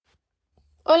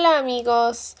Hola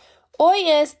amigos, hoy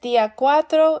es día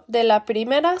 4 de la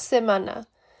primera semana.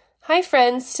 Hi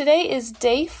friends, today is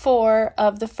day 4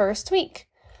 of the first week.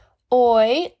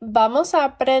 Hoy vamos a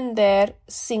aprender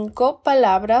 5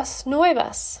 palabras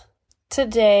nuevas.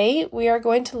 Today we are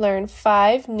going to learn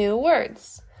 5 new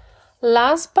words.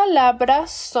 Las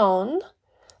palabras son,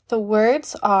 the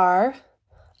words are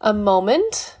a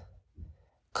moment,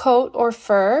 coat or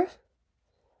fur,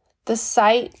 the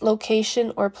site,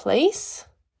 location, or place,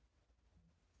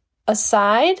 a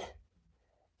side,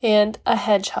 and a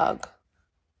hedgehog.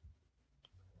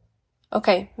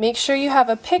 Okay, make sure you have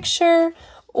a picture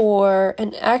or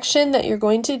an action that you're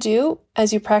going to do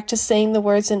as you practice saying the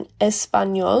words in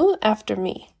Español after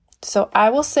me. So I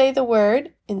will say the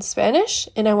word in Spanish,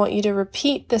 and I want you to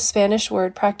repeat the Spanish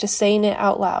word, practice saying it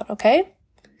out loud, okay?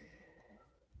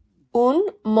 Un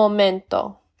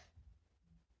momento.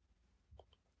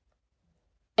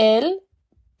 El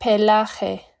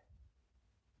pelaje.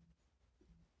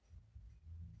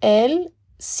 El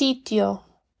sitio.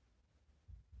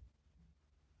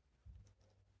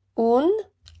 Un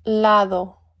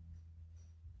lado.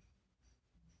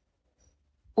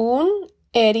 Un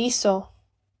erizo.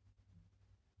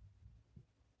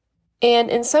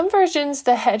 And in some versions,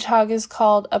 the hedgehog is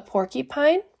called a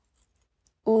porcupine.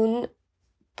 Un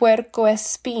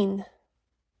puercoespín.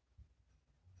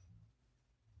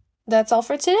 That's all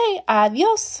for today.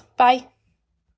 Adios. Bye.